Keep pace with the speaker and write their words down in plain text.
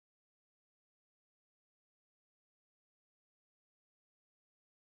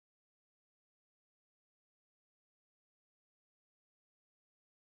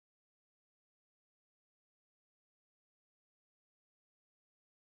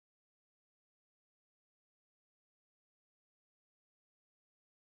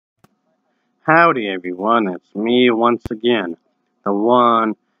Howdy everyone, it's me once again, the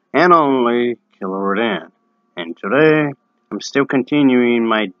one and only Killer Dan. And today, I'm still continuing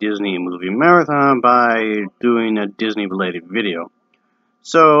my Disney movie marathon by doing a Disney related video.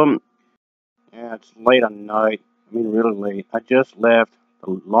 So, yeah, it's late at night, really late. I just left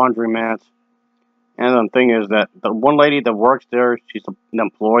the laundromat, and the thing is that the one lady that works there, she's an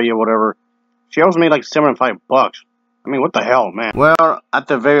employee or whatever, she owes me like $75. What the hell, man? Well, at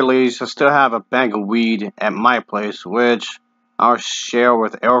the very least, I still have a bag of weed at my place, which I'll share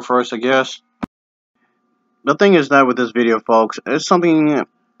with Air Force, I guess. The thing is that with this video, folks, it's something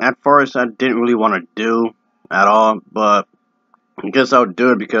at first I didn't really want to do at all, but I guess I'll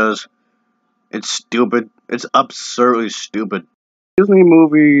do it because it's stupid. It's absurdly stupid. Disney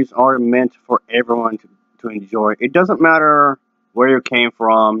movies are meant for everyone to enjoy. It doesn't matter where you came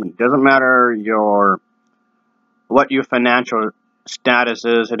from. It doesn't matter what your financial status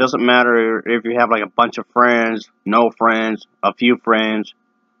is. It doesn't matter if you have like a bunch of friends, no friends, a few friends,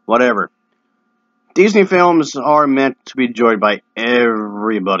 whatever. Disney films are meant to be enjoyed by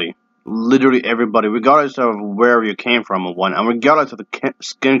everybody. Literally everybody, regardless of where you came from or what, and regardless of the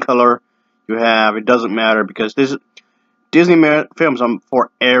skin color you have, it doesn't matter because Disney films are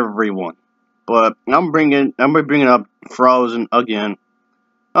for everyone. But I'm bringing up Frozen again.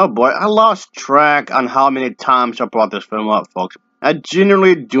 Oh boy, I lost track on how many times I brought this film up, folks. I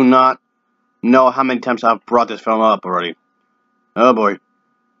genuinely do not know how many times I've brought this film up already. Oh boy.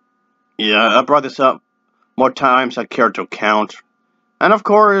 Yeah, I brought this up more times I care to count. And of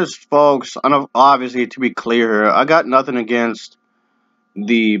course, folks, and obviously to be clear here, I got nothing against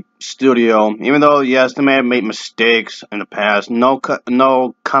the studio. Even though, yes, they may have made mistakes in the past. No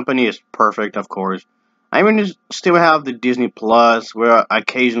company is perfect, of course. I even still have the Disney Plus, where I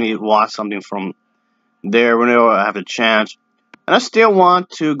occasionally watch something from there whenever I have the chance. And I still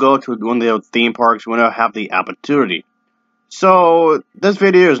want to go to one of the theme parks whenever I have the opportunity. So, this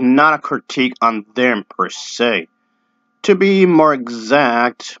video is not a critique on them per se. To be more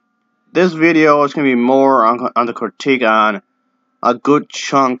exact, this video is going to be more on the critique on a good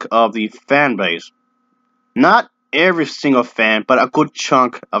chunk of the fan base. Not every single fan, but a good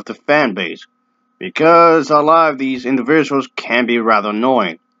chunk of the fan base. Because a lot of these individuals can be rather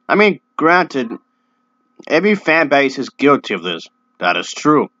annoying. Granted, every fan base is guilty of this. That is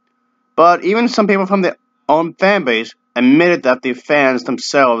true. But even some people from their own fan base admitted that the fans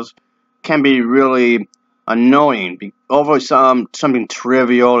themselves can be really annoying over something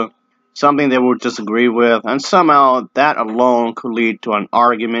trivial, something they would disagree with, and somehow that alone could lead to an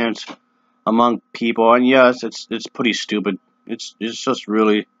argument among people. And yes, it's pretty stupid. It's just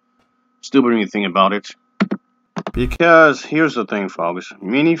really stupid when you think about it. Because here's the thing, folks.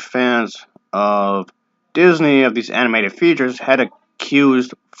 Many fans of Disney, of these animated features, had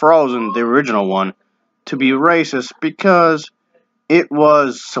accused Frozen, the original one, to be racist because it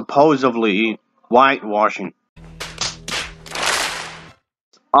was supposedly whitewashing.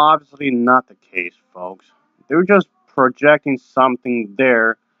 Obviously not the case, folks. They're just projecting something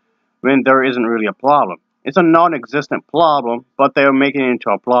there when there isn't really a problem. It's a non-existent problem, but they're making it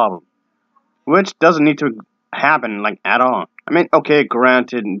into a problem, which doesn't need to happen like at all. Okay,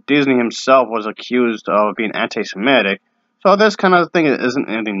 granted, Disney himself was accused of being anti-Semitic, so this kind of thing isn't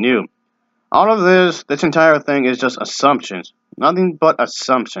anything new. All of this entire thing is just assumptions, nothing but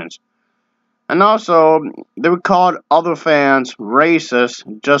assumptions. And also, they would call other fans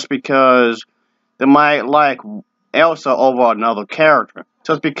racist just because they might like Elsa over another character,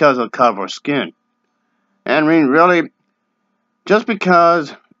 just because of the color of her skin. And really, just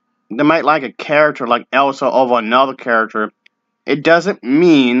because they might like a character like Elsa over another character, it doesn't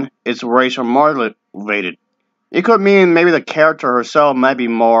mean it's racial motivated. It could mean maybe the character herself might be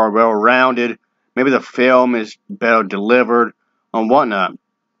more well-rounded, maybe the film is better delivered, and whatnot.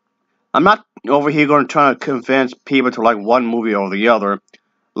 I'm not over here going to try to convince people to like one movie or the other.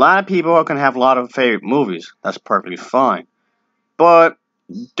 A lot of people can have a lot of favorite movies. That's perfectly fine. But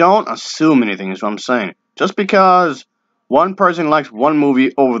don't assume anything is what I'm saying. Just because one person likes one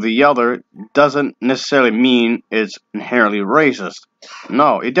movie over the other doesn't necessarily mean it's inherently racist.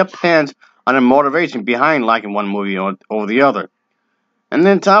 No, it depends on the motivation behind liking one movie over the other. And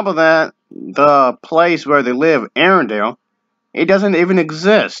then on top of that, the place where they live, Arendelle, it doesn't even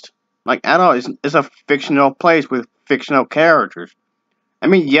exist. Like at all. It's a fictional place with fictional characters.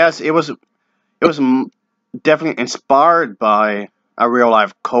 Yes, it was definitely inspired by a real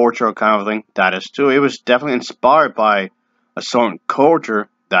life culture kind of thing. That is true. It was definitely inspired by a certain culture.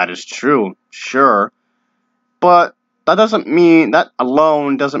 That is true. Sure. But that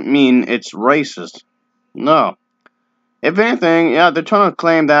alone doesn't mean it's racist. No. If anything, yeah, they're trying to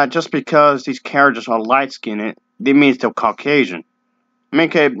claim that just because these characters are light-skinned, it means they're Caucasian. I mean,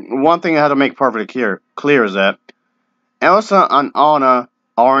 okay, one thing I have to make perfectly clear is that Elsa and Anna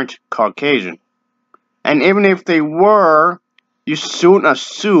aren't Caucasian. And even if they were, you shouldn't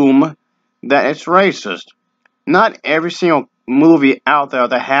assume that it's racist. Not every single movie out there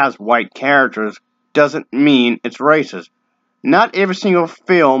that has white characters doesn't mean it's racist. Not every single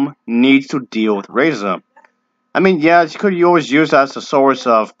film needs to deal with racism. I mean, yeah, you always use that as a source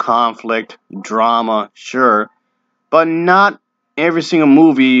of conflict, drama, sure, but not every single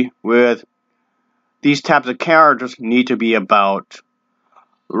movie with these types of characters need to be about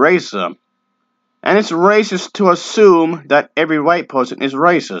racism. And it's racist to assume that every white person is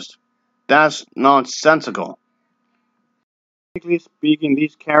racist. That's nonsensical. Technically speaking,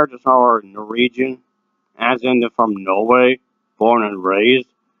 these characters are Norwegian, as in they're from Norway, born and raised.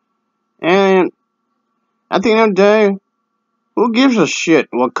 And at the end of the day, who gives a shit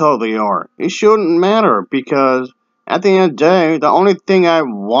what color they are? It shouldn't matter because at the end of the day, the only thing I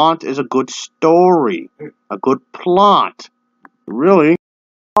want is a good story, a good plot. Really,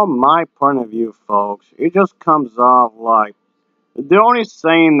 from my point of view, folks, it just comes off like they're only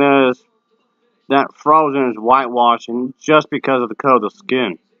saying this that Frozen is whitewashing just because of the color of the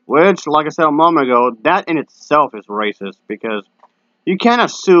skin. Which, like I said a moment ago, that in itself is racist because you can't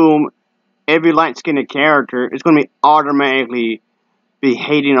assume every light-skinned character is going to be automatically be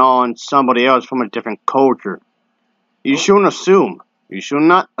hating on somebody else from a different culture. You shouldn't assume. You should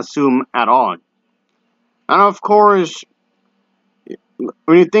not assume at all. And of course,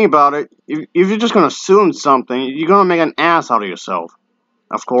 when you think about it, if you're just going to assume something, you're going to make an ass out of yourself.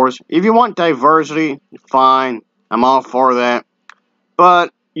 Of course, if you want diversity, fine. I'm all for that.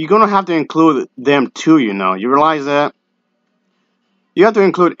 But you're going to have to include them too, you know. You realize that? You have to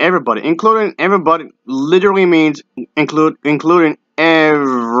include everybody. Including everybody literally means including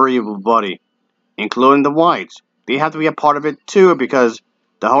everybody. Including the whites. They have to be a part of it too because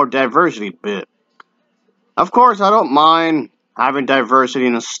the whole diversity bit. Of course, I don't mind having diversity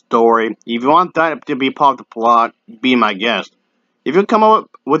in a story. If you want that to be part of the plot, be my guest. If you come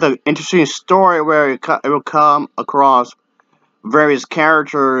up with an interesting story where it will come across various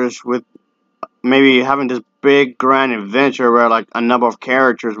characters with maybe having this big grand adventure where like a number of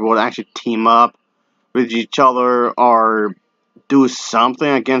characters will actually team up with each other or do something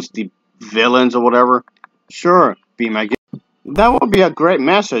against the villains or whatever, sure, be my guest. That would be a great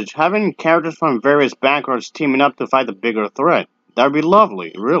message, having characters from various backgrounds teaming up to fight the bigger threat. That would be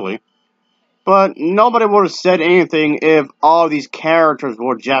lovely, really. But nobody would have said anything if all these characters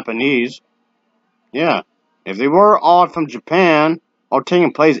were Japanese. Yeah, if they were all from Japan or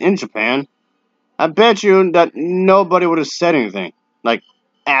taking place in Japan, I bet you that nobody would have said anything, like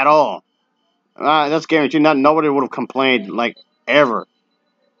at all. That's guaranteed. Not nobody would have complained, like ever.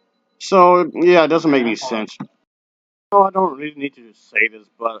 So yeah, it doesn't make any sense. No, I don't really need to say this,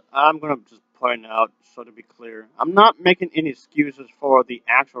 but I'm gonna just point out so to be clear, I'm not making any excuses for the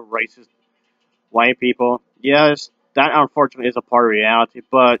actual racist white people. Yes, that unfortunately is a part of reality,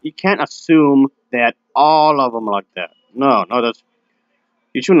 but you can't assume that all of them are like that. No, no, that's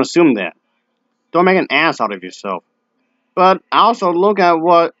you shouldn't assume that. Don't make an ass out of yourself. But also look at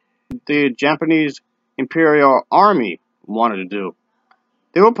what the Japanese Imperial Army wanted to do.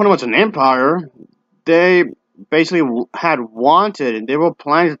 They were pretty much an empire. They basically had wanted, they were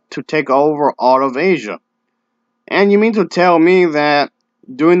planning to take over all of Asia. And you mean to tell me that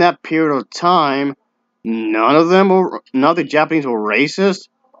during that period of time, none of the Japanese were racist?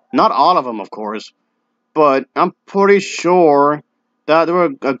 Not all of them, of course, but I'm pretty sure that there were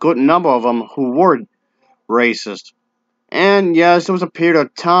a good number of them who were racist. And yes, there was a period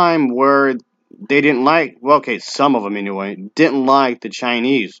of time where they didn't like, well, okay, some of them anyway, didn't like the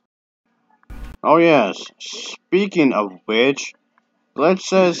Chinese. Oh yes, speaking of which, let's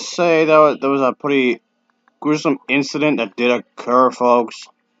just say that there was a pretty gruesome incident that did occur, folks,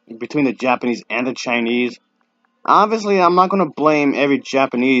 between the Japanese and the Chinese. Obviously, I'm not going to blame every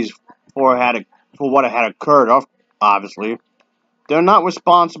Japanese for what had occurred, obviously. They're not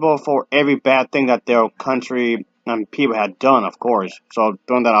responsible for every bad thing that their country and people had done, of course, so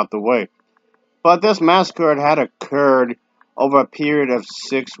throwing that out the way. But this massacre had occurred over a period of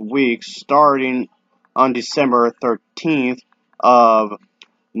 6 weeks, starting on December 13th of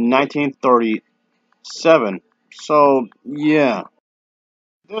 1937. So, yeah.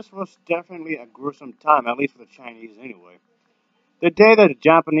 This was definitely a gruesome time, at least for the Chinese anyway. The day that the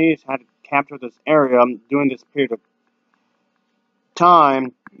Japanese had captured this area during this period of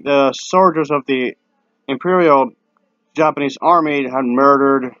time, the soldiers of the Imperial Japanese Army had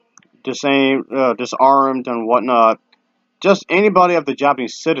murdered, disarmed, and whatnot just anybody of the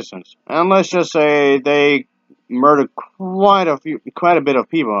Japanese citizens. And let's just say they murdered quite a bit of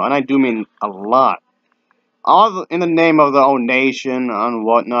people, and I do mean a lot. All in the name of their own nation and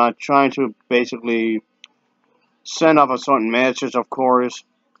whatnot, trying to basically send off a certain message, of course.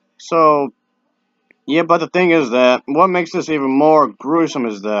 So, yeah, but the thing is that what makes this even more gruesome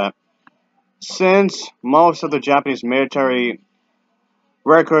is that since most of the Japanese military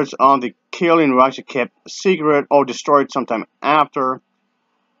records on the killing were actually kept secret or destroyed sometime after,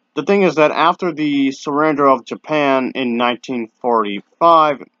 the thing is that after the surrender of Japan in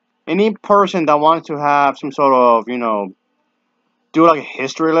 1945, any person that wanted to have some sort of, do like a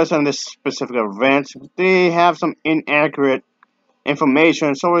history lesson on this specific event, they have some inaccurate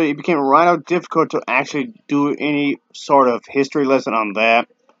information, so it became right out difficult to actually do any sort of history lesson on that.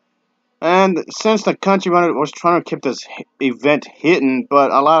 And since the country was trying to keep this event hidden,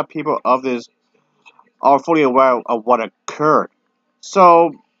 but a lot of people of this are fully aware of what occurred.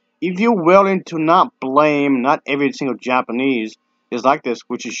 So, if you're willing to not blame, not every single Japanese is like this,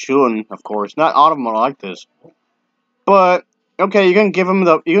 which you shouldn't, of course. Not all of them are like this. But okay, you can give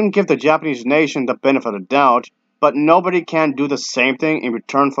the Japanese nation the benefit of the doubt, but nobody can do the same thing in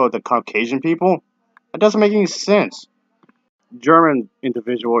return for the Caucasian people. That doesn't make any sense. German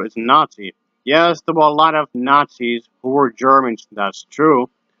individual is Nazi. Yes, there were a lot of Nazis who were Germans. That's true,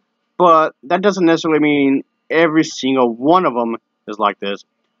 but that doesn't necessarily mean every single one of them is like this.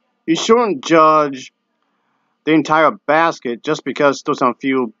 You shouldn't judge the entire basket just because there's some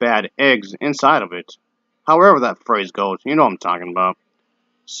few bad eggs inside of it. However that phrase goes, you know what I'm talking about.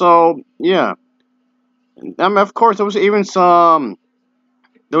 So, yeah. I mean, of course, there was even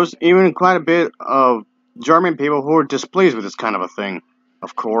quite a bit of German people who were displeased with this kind of a thing,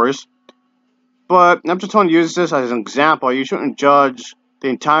 of course. But I'm just trying to use this as an example. You shouldn't judge the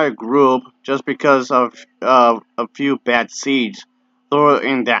entire group just because of a few bad seeds. Though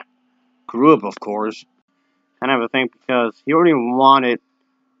in that group, of course. Kind of a thing because he already wanted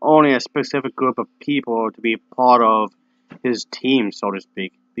only a specific group of people to be part of his team, so to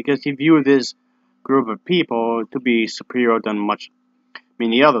speak. Because he viewed this group of people to be superior than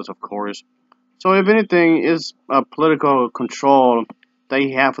many others, of course. So if anything, is a political control that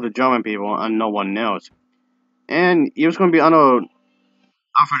he had for the German people and no one else. And he was going to be under Alfred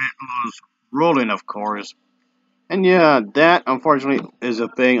Hitler's ruling, of course. And yeah, that unfortunately is a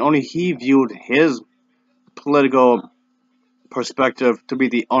thing. Only he viewed his political perspective to be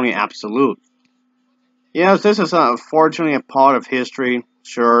the only absolute. Yes, this is unfortunately a part of history.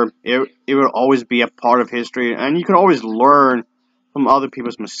 Sure, it will always be a part of history, and you can always learn from other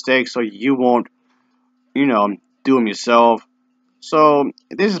people's mistakes so you won't, you know, do them yourself. So,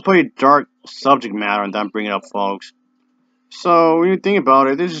 this is a pretty dark subject matter that I'm bringing up, folks. So, when you think about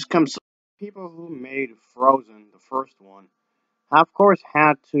it, this just comes. People who made Frozen, the first one, have, of course,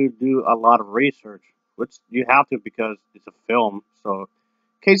 had to do a lot of research, which you have to because it's a film. So,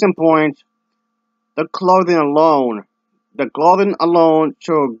 case in point, the clothing alone, the clothing alone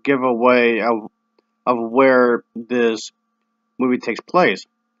should give away of where this movie takes place.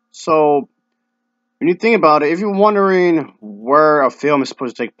 So, when you think about it, if you're wondering where a film is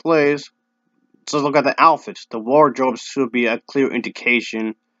supposed to take place, just look at the outfits. The wardrobe should be a clear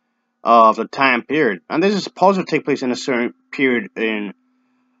indication of the time period. And this is supposed to take place in a certain period in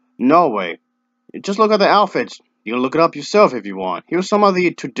Norway. Just look at the outfits. You can look it up yourself if you want. Here's some of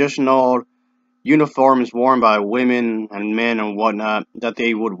the traditional uniforms worn by women and men and whatnot that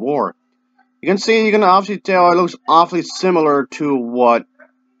they would wear. You can obviously tell it looks awfully similar to what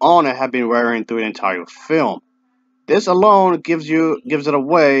Anna had been wearing through the entire film. This alone gives it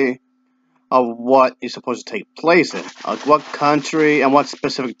away of what is supposed to take place in, what country and what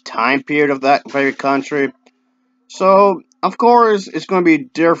specific time period of that very country. So, of course, it's going to be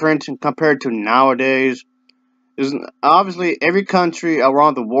different compared to nowadays. Obviously, every country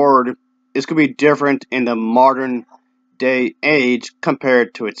around the world is going to be different in the modern day age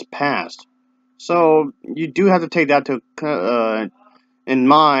compared to its past. So, you do have to take that in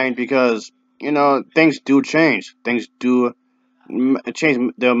mind because, things do change. Things do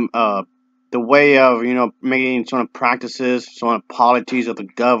change the way of making sort of practices, sort of policies of the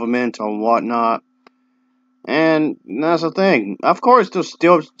government or whatnot. And that's the thing. Of course, there's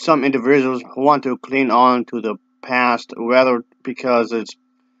still some individuals who want to cling on to the past, whether because it's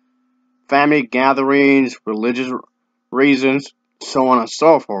family gatherings, religious reasons, so on and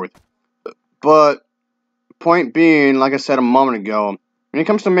so forth. But point being, like I said a moment ago, when it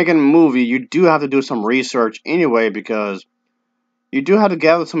comes to making a movie, you do have to do some research anyway because you do have to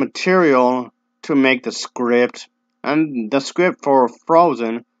gather some material to make the script. And the script for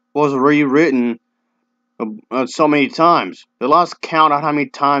Frozen was rewritten so many times. They lost count on how many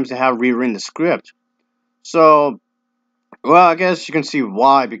times they have rewritten the script. So, well, I guess you can see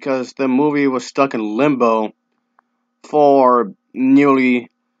why, because the movie was stuck in limbo for nearly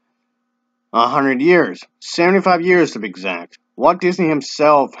 100 years. 75 years to be exact. Walt Disney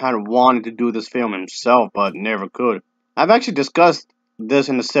himself had wanted to do this film himself, but never could. I've actually discussed this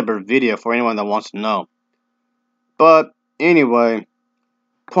in a separate video for anyone that wants to know. But anyway,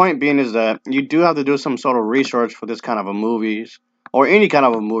 point being is that you do have to do some sort of research for this kind of a movies, or any kind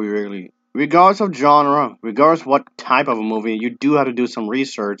of a movie really. Regardless of genre, regardless what type of a movie, you do have to do some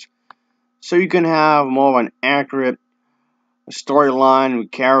research so you can have more of an accurate storyline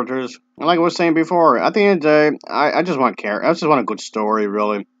with characters. And like I was saying before, at the end of the day, I just want I just want a good story,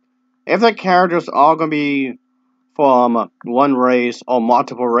 really. If the characters are gonna be from one race or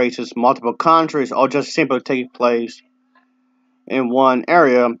multiple races, multiple countries, or just simply take place in one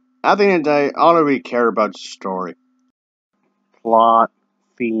area, at the end of the day, all I really care about is the story, plot,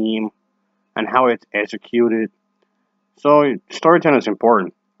 theme, and how it's executed. So storytelling is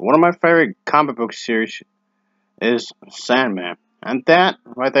important. One of my favorite comic book series is Sandman, and that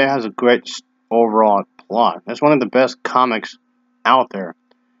right there has a great overall plot. It's one of the best comics out there,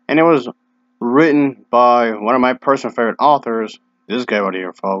 and it was written by one of my personal favorite authors, this guy right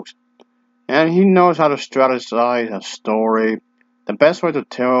here, folks. And he knows how to strategize a story. The best way to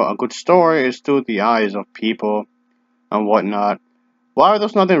tell a good story is through the eyes of people and whatnot. While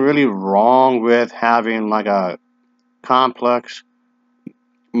there's nothing really wrong with having like a complex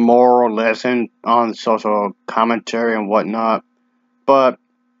moral lesson on social commentary and whatnot, but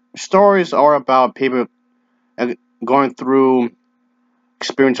stories are about people going through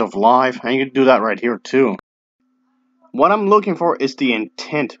experience of life, and you can do that right here too. What I'm looking for is the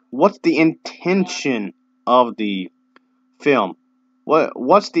intent. What's the intention of the film?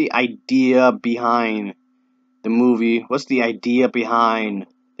 What's the idea behind the movie? What's the idea behind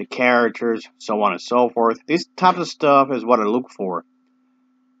the characters, so on and so forth? This type of stuff is what I look for.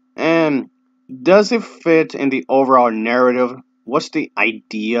 And does it fit in the overall narrative? What's the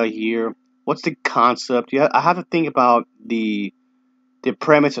idea here? What's the concept? Yeah, I have to think about the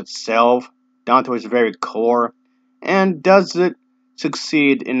premise itself down to its very core, and does it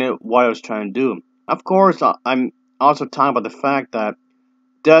succeed in what I was trying to do? Of course, I'm also talking about the fact that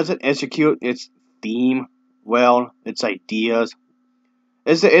does it execute its theme well, its ideas?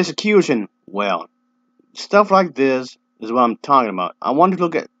 Is the execution well? Stuff like this is what I'm talking about. I want to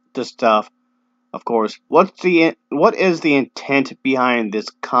look at this stuff. Of course, what is the intent behind this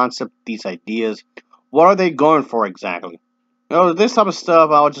concept, these ideas? What are they going for exactly? You know, this type of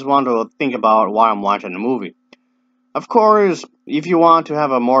stuff I would just want to think about while I'm watching the movie. Of course, if you want to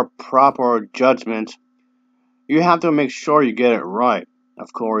have a more proper judgment, you have to make sure you get it right.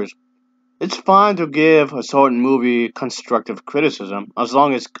 Of course, it's fine to give a certain movie constructive criticism as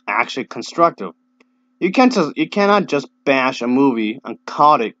long as it's actually constructive. You cannot just bash a movie and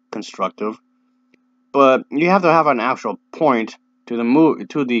call it constructive, but you have to have an actual point to the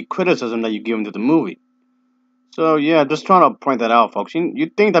to the criticism that you give to the movie. So yeah, just trying to point that out, folks. You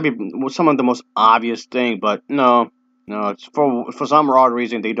think that'd be some of the most obvious thing, but no. It's for some odd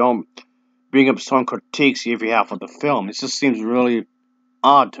reason they don't bring up some critiques if you have for the film. It just seems really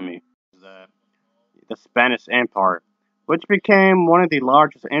odd to me. The, the Spanish Empire, which became one of the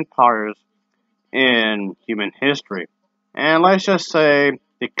largest empires in human history, and let's just say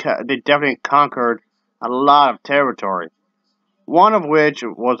they definitely conquered a lot of territory. One of which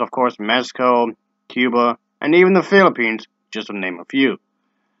was, of course, Mexico, Cuba, and even the Philippines, just to name a few.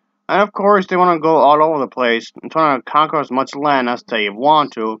 And of course, they want to go all over the place and try to conquer as much land as they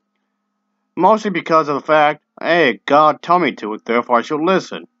want to, mostly because of the fact, hey, God told me to, therefore I should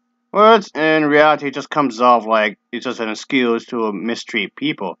listen. Which, in reality, just comes off like it's just an excuse to mistreat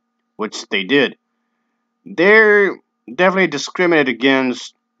people, which they did. They definitely discriminated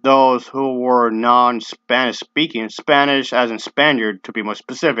against those who were non-Spanish speaking, Spanish as in Spaniard to be more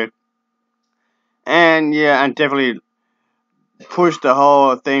specific, and yeah, and definitely pushed the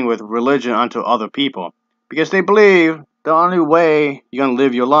whole thing with religion onto other people because they believe the only way you're gonna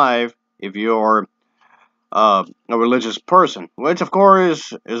live your life if you're a religious person, which of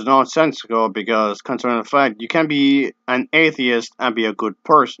course is nonsensical because considering the fact you can be an atheist and be a good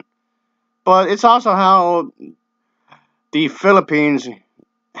person. But it's also how the Philippines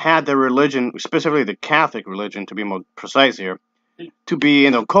had their religion, specifically the Catholic religion, to be more precise here, to be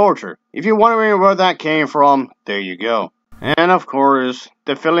in the culture. If you're wondering where that came from, there you go. And of course,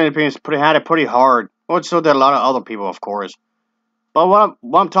 the Philippines had it pretty hard. Well, so did a lot of other people, of course. But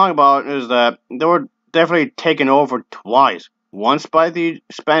what I'm talking about is that they were definitely taken over twice. Once by the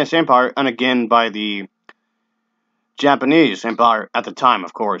Spanish Empire, and again by the Japanese Empire at the time,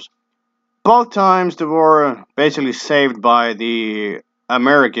 of course. Both times they were basically saved by the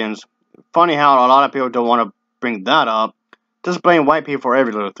Americans. Funny how a lot of people don't want to bring that up. Just blame white people for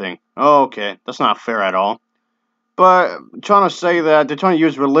every little thing. Okay, that's not fair at all. But trying to say that they're trying to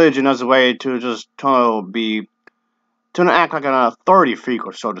use religion as a way to just trying to act like an authority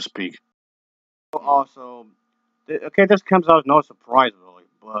figure, so to speak. Also, okay, this comes out as no surprise really,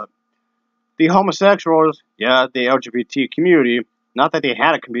 but the homosexuals, yeah, the LGBT community, not that they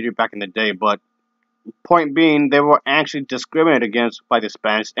had a community back in the day, but point being, they were actually discriminated against by the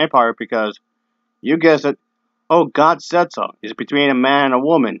Spanish Empire because, you guessed it, oh, God said so. It's between a man and a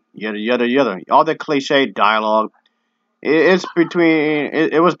woman, yada yada yada. All the cliche dialogue.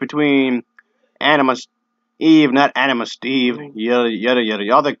 It was between Animus Eve, not Animus Steve, yada yada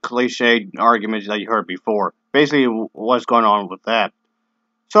yada. All the cliche arguments that you heard before. Basically, what's going on with that?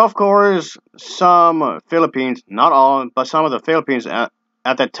 So of course, some Philippines, not all, but some of the Philippines at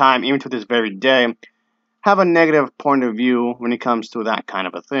that time, even to this very day, have a negative point of view when it comes to that kind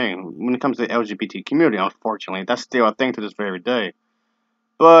of a thing. When it comes to the LGBT community, unfortunately, that's still a thing to this very day.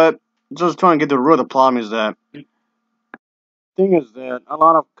 But just trying to get the root of the problem is that thing is that a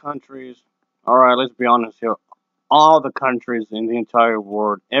lot of countries, all right, let's be honest here, all the countries in the entire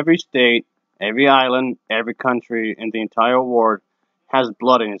world, every state, every island, every country in the entire world has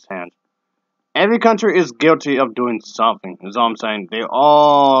blood in its hands. Every country is guilty of doing something. Is all I'm saying. They're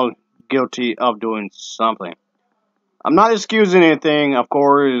all guilty of doing something. I'm not excusing anything, of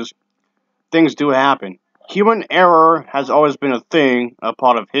course, things do happen. Human error has always been a thing, a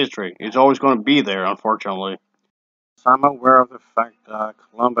part of history. It's always going to be there, unfortunately. So I'm aware of the fact that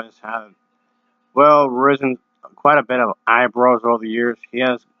Columbus had, well, risen quite a bit of eyebrows over the years. He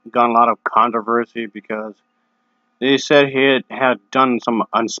has gotten a lot of controversy because they said had done some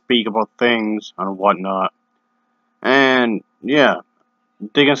unspeakable things and whatnot. And, yeah,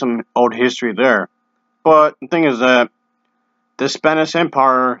 digging some old history there. But the thing is that the Spanish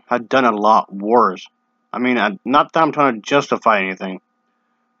Empire had done a lot worse. I mean, not that I'm trying to justify anything,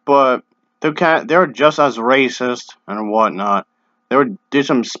 but they're just as racist and whatnot. Did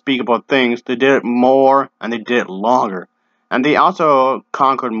some speakable things. They did it more and they did it longer, and they also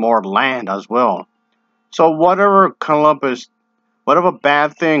conquered more land as well. So whatever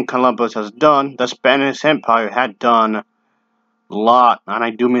bad thing Columbus has done, the Spanish Empire had done a lot, and I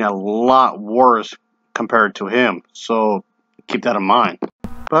do mean a lot worse compared to him. So keep that in mind.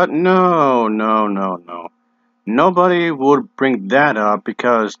 But no, no, no, no. Nobody would bring that up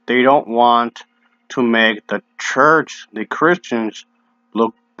because they don't want to make the church, the Christians,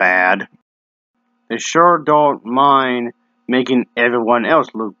 look bad. They sure don't mind making everyone else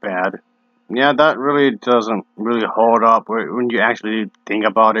look bad. Yeah, that really doesn't really hold up when you actually think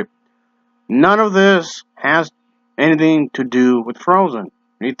about it. None of this has anything to do with Frozen.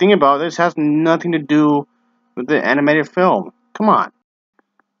 When you think about it, this has nothing to do with the animated film. Come on.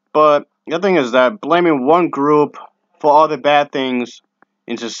 But the thing is that blaming one group for all the bad things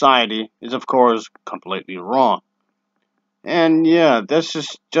in society is, of course, completely wrong. And yeah, this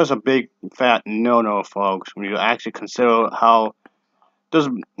is just a big fat no-no, folks. When you actually consider how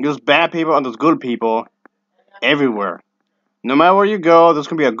there's bad people and there's good people everywhere. No matter where you go, there's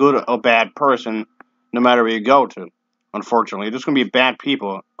gonna be a good or bad person. No matter where you go to. Unfortunately, there's gonna be bad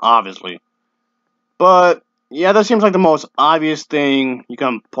people, obviously. But yeah, that seems like the most obvious thing you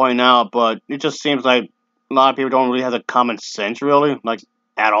can point out, but it just seems like a lot of people don't really have the common sense, really, like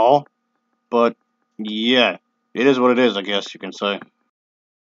at all. But yeah, it is what it is, I guess you can say.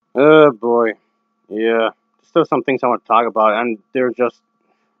 Oh boy, yeah. Still some things I want to talk about, and they're just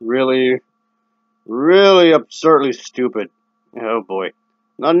really, really absurdly stupid. Oh boy.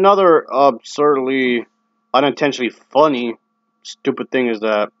 Another absurdly, unintentionally funny, stupid thing is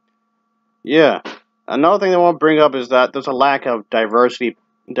that, yeah. Another thing I want to bring up is that there's a lack of diverse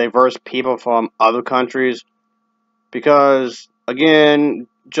people from other countries. Because, again,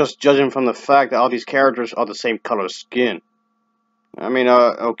 just judging from the fact that all these characters are the same color skin. I mean,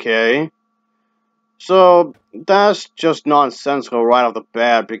 okay. So, that's just nonsensical right off the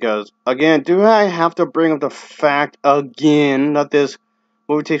bat. Because, again, do I have to bring up the fact again that this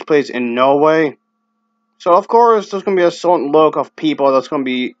movie takes place in Norway? So, of course, there's going to be a certain look of people that's going to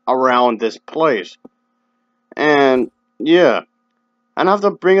be around this place. And, yeah. And I have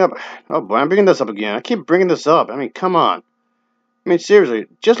to bring up... Oh boy, I'm bringing this up again. I keep bringing this up. I mean, come on. I mean, seriously,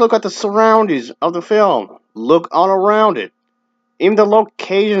 just look at the surroundings of the film. Look all around it. Even the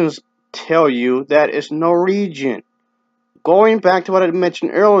locations tell you that it's Norwegian. Going back to what I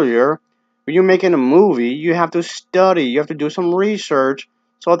mentioned earlier, when you're making a movie, you have to study, you have to do some research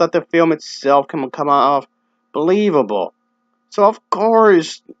so that the film itself can come off believable. So of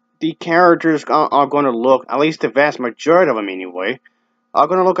course, the characters are going to look, at least the vast majority of them anyway, are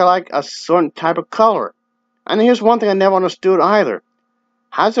going to look like a certain type of color. And here's one thing I never understood either.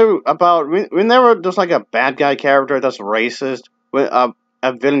 How's it about whenever there's like a bad guy character that's racist, with a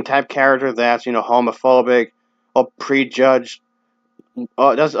villain type character that's homophobic or prejudged,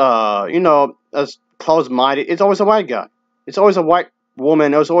 that's that's closed minded. It's always a white guy. It's always a white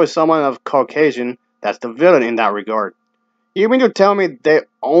woman. There's always someone of Caucasian that's the villain in that regard. You mean to tell me the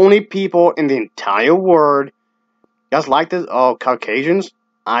only people in the entire world that's like this are Caucasians?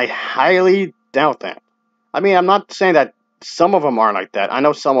 I highly doubt that. I mean, I'm not saying that some of them are like that. I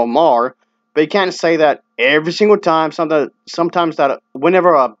know some of them are, but you can't say that every single time. Sometimes that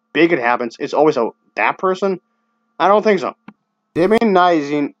whenever a bigot happens, it's always that person. I don't think so.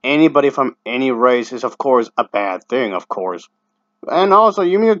 Demonizing anybody from any race is, of course, a bad thing, of course. And also,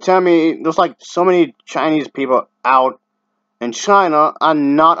 you mean to tell me there's like so many Chinese people out in China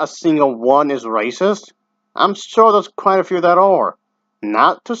and not a single one is racist? I'm sure there's quite a few that are.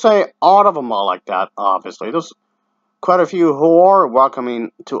 Not to say all of them are like that, obviously. There's quite a few who are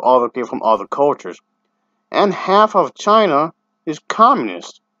welcoming to other people from other cultures. And half of China is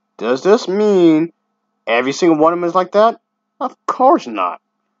communist. Does this mean every single one of them is like that? Of course not.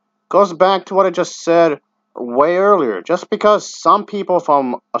 Goes back to what I just said way earlier. Just because some people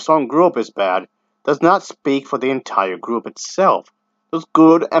from a certain group is bad does not speak for the entire group itself. There's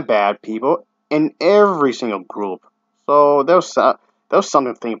good and bad people in every single group. So there's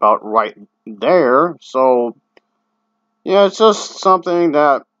something to think about right there. So yeah, it's just something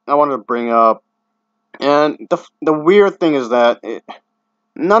that I wanted to bring up. And the weird thing is that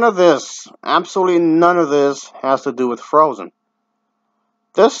none of this, absolutely none of this, has to do with Frozen.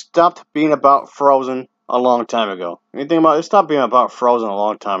 This stopped being about Frozen a long time ago. You think about it, stopped being about Frozen a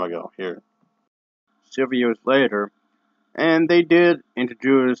long time ago. Here, several years later, and they did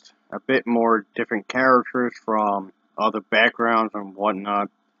introduce a bit more different characters from other backgrounds and whatnot.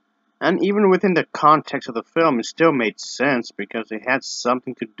 And even within the context of the film, it still made sense because it had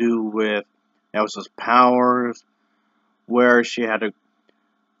something to do with Elsa's powers, where she had to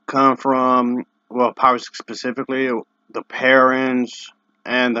come from, well, powers specifically, the parents,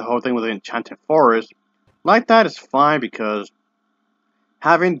 and the whole thing with the Enchanted Forest. Like that is fine because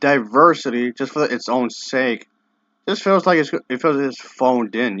having diversity just for its own sake just feels like it feels it's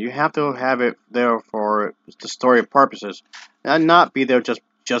phoned in. You have to have it there for the story purposes, and not be there just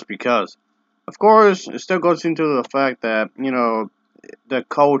because. Of course, it still goes into the fact that the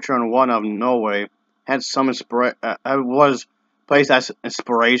culture and one of Norway had some was placed as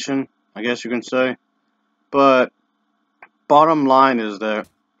inspiration, I guess you can say. But bottom line is that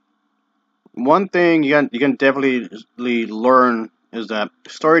one thing you can definitely learn is that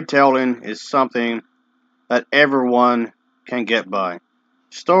storytelling is something that everyone can get by.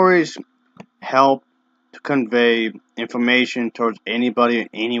 Stories help to convey information towards anybody,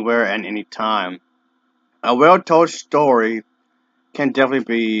 anywhere, and anytime. A well-told story can definitely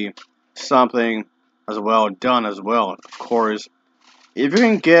be something as well done as well. Of course, if you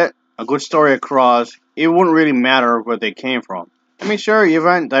can get a good story across, it wouldn't really matter where they came from. I mean, sure, you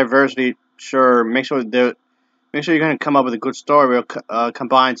want diversity. Sure, make sure you're gonna come up with a good story where it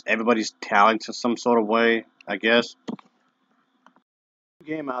combines everybody's talents in some sort of way. I guess.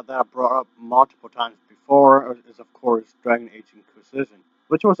 Game that I brought up multiple times before is, of course, Dragon Age Inquisition,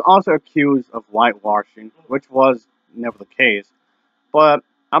 which was also accused of whitewashing, which was never the case. But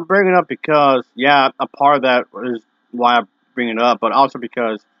I'm bringing it up because, yeah, a part of that is why I bring it up, but also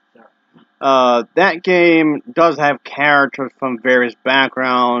because that game does have characters from various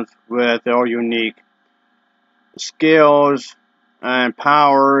backgrounds with their unique skills and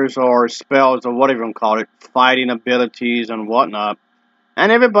powers or spells or whatever you want to call it, fighting abilities and whatnot.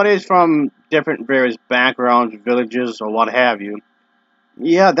 And everybody's from different various backgrounds, villages, or what have you.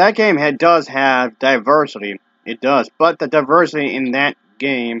 Yeah, that game does have diversity. It does. But the diversity in that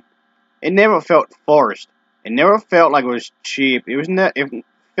game, it never felt forced. It never felt like it was cheap. It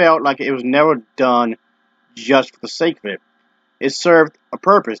felt like it was never done just for the sake of it. It served a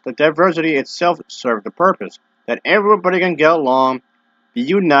purpose. The diversity itself served a purpose. That everybody can get along, be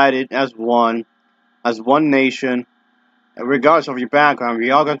united as one nation, regardless of your background, we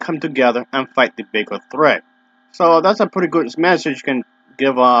all gonna come together and fight the bigger threat. So that's a pretty good message you can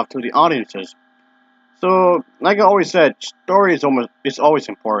give off to the audiences. So, like I always said, story is always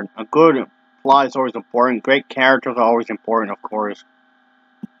important. A good plot is always important. Great characters are always important, of course.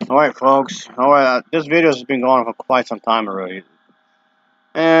 Alright, folks. Alright, this video has been going on for quite some time already.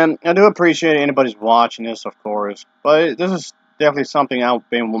 And I do appreciate anybody's watching this, of course. But this is definitely something I've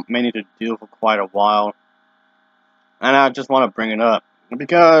been meaning to do for quite a while. and I just want to bring it up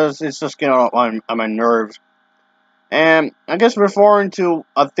because it's just getting on my nerves. And I guess referring to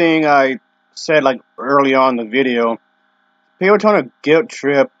a thing I said like early on in the video, people trying to guilt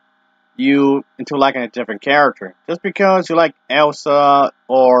trip you into liking a different character just because you like Elsa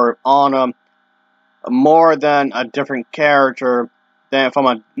or Anna more than a different character than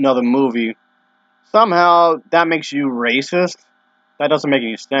from another movie. Somehow that makes you racist. That doesn't make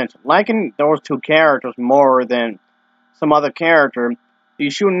any sense. Liking those two characters more than some other character,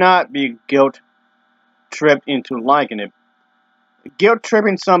 you should not be guilt tripped into liking it. Guilt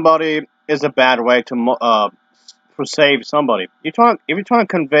tripping somebody is a bad way to save somebody. If you're trying to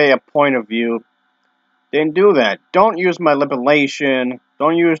convey a point of view, then do that. Don't use manipulation.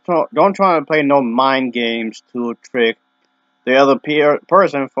 Don't try to play no mind games to trick the other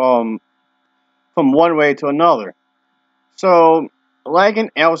person from one way to another. So, liking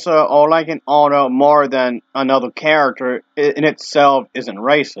Elsa or liking Anna more than another character in itself isn't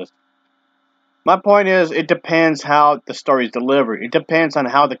racist. My point is, it depends how the story is delivered. It depends on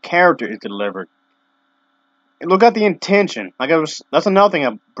how the character is delivered. Look at the intention. That's another thing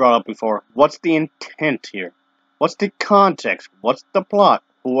I brought up before. What's the intent here? What's the context? What's the plot?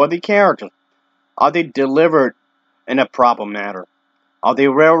 Who are the characters? Are they delivered in a proper manner? Are they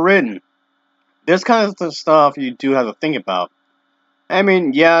well written? This kind of stuff you do have to think about. I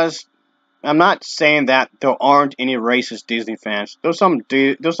mean, yes, I'm not saying that there aren't any racist Disney fans. There's some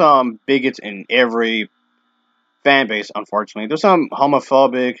bigots in every fan base, unfortunately. There's some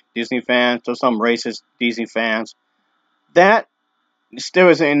homophobic Disney fans. There's some racist Disney fans. That still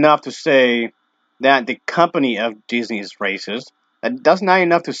isn't enough to say that the company of Disney is racist. That's not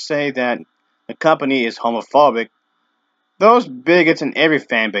enough to say that the company is homophobic. Those bigots in every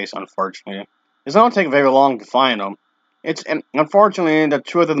fan base, unfortunately. It's not take very long to find them. It's unfortunately the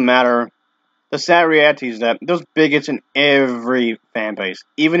truth of the matter. The sad reality is that there's bigots in every fan base,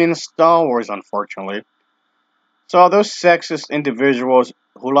 even in Star Wars, unfortunately. So those sexist individuals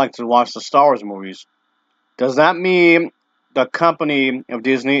who like to watch the Star Wars movies, does that mean the company of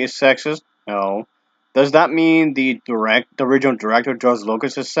Disney is sexist? No. Does that mean the original director George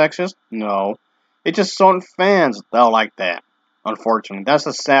Lucas is sexist? No. It's just certain fans that are like that. Unfortunately, that's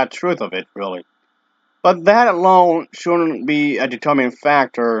the sad truth of it, really. But that alone shouldn't be a determining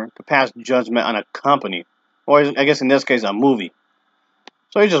factor to pass judgment on a company, or I guess in this case, a movie.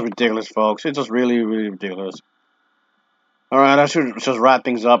 So it's just ridiculous, folks. It's just really, really ridiculous. Alright, I should just wrap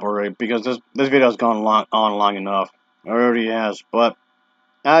things up already, because this video has gone long enough. It already has, but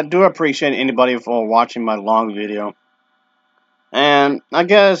I do appreciate anybody for watching my long video. And I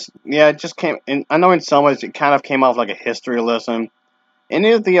guess, yeah, it just came, I know in some ways it kind of came off like a history lesson.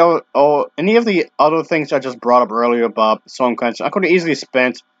 Any of the other things I just brought up earlier about some kinds, I could have easily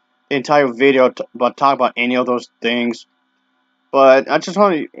spent the entire video talk about any of those things. But I just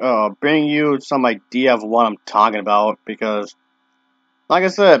want to bring you some idea of what I'm talking about, because, like I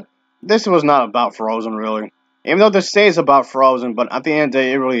said, this was not about Frozen, really. Even though they say it's about Frozen, but at the end of the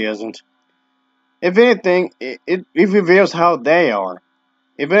day, it really isn't. If anything, it reveals how they are.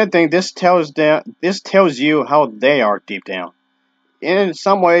 If anything, this tells you how they are deep down. In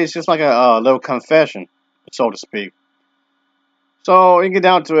some ways, just like a little confession, so to speak. So, you get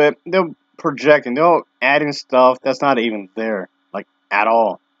down to it, they're projecting, they're adding stuff that's not even there, like, at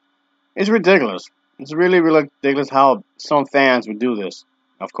all. It's ridiculous. It's really, really ridiculous how some fans would do this,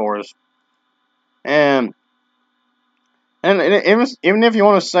 of course. And even if you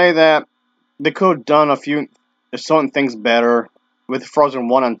want to say that they could have done a few certain things better with Frozen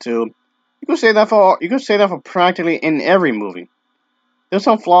 1 and 2, you could say that for practically in every movie. There's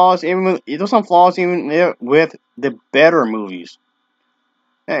some flaws even with the better movies.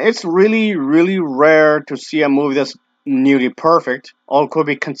 It's really, really rare to see a movie that's nearly perfect or could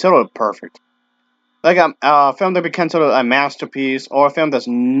be considered perfect. Like a film that be considered a masterpiece or a film that's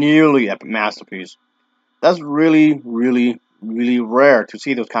nearly a masterpiece. That's really, really, really rare to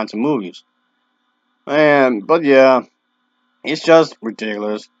see those kinds of movies. But yeah, it's just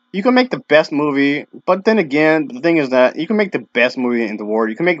ridiculous. You can make the best movie, but then again, the thing is that you can make the best movie in the world.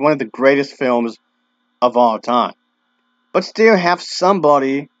 You can make one of the greatest films of all time, but still have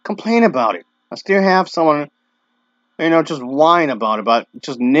somebody complain about it. I still have someone, just whine about it, about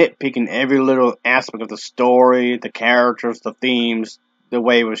just nitpicking every little aspect of the story, the characters, the themes, the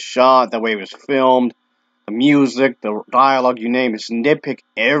way it was shot, the way it was filmed, the music, the dialogue, you name it. Just nitpick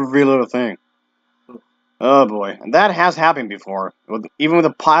every little thing. Oh boy, and that has happened before, even with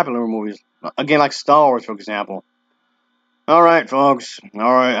the popular movies. Again, like Star Wars, for example. Alright, folks.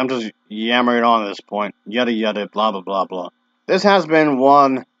 Alright, I'm just yammering on at this point. Yada yada, blah blah blah blah. This has been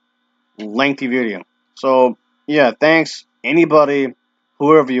one lengthy video. So, yeah, thanks anybody,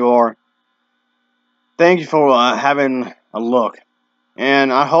 whoever you are. Thank you for having a look,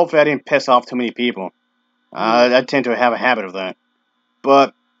 and I hope I didn't piss off too many people. I tend to have a habit of that.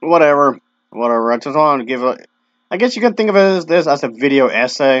 But whatever, whatever. I just wanted to give a. I guess you can think of it as this as a video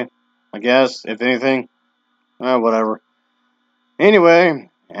essay. I guess if anything, whatever. Anyway,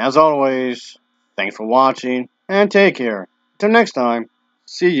 as always, thanks for watching and take care. Till next time,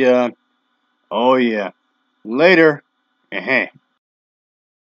 see ya. Oh yeah, later.